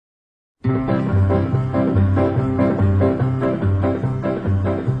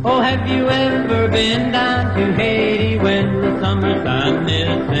Have you ever been down to Haiti when the summer sun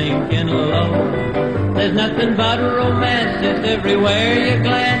is sinking low? There's nothing but romance just everywhere you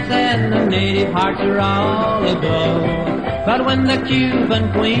glance, and the native hearts are all aglow. But when the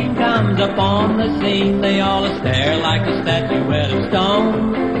Cuban queen comes up on the scene, they all stare like a statuette of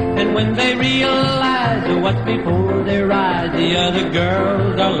stone. And when they realize what's before their eyes, the other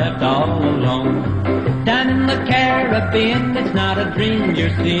girls are left all alone. Down in the Caribbean, it's not a dream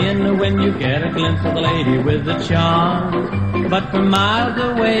you're seeing when you get a glimpse of the lady with the charm. But from miles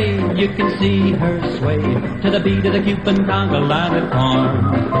away, you can see her sway to the beat of the Cuban conga line at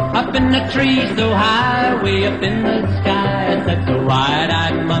farm. Up in the trees so high, way up in the sky, sits a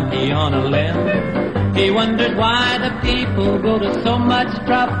wide-eyed monkey on a limb. He wonders why the people go to so much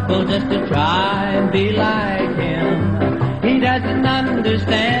trouble just to try and be like him. He doesn't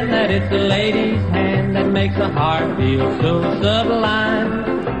understand that it's a lady's hand that makes a heart feel so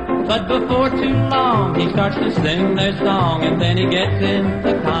sublime. But before too long, he starts to sing their song, and then he gets in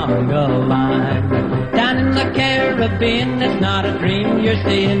the conga line. Down in the Caribbean, it's not a dream you're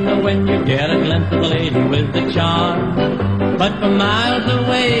seeing when you get a glimpse of the lady with the charm. But from miles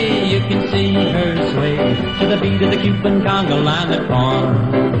away, you can see her sway to the beat of the Cuban conga line that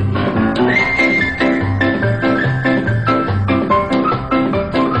farm.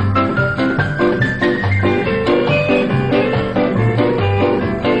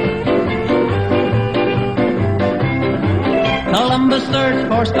 Columbus searched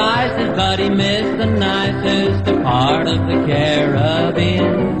for spices, but he missed the nicest part of the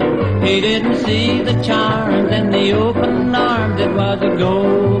Caribbean. He didn't see the charms and the open arms. It was a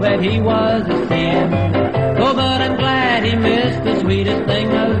go that he was a sin. Oh, but I'm glad he missed the sweetest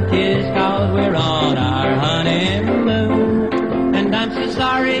thing of kiss, 'cause we're on our honeymoon. And I'm so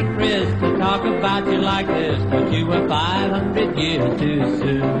sorry, Chris, to talk about you like this, but you were 500 years too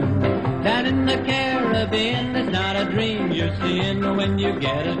soon. Down in the Caribbean, it's not a dream you're seeing when you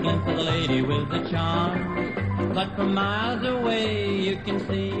get a glimpse of the lady with the charms. But from miles away, you can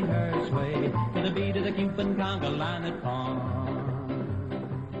see her sway to the beat of the Cuban conga line at farm.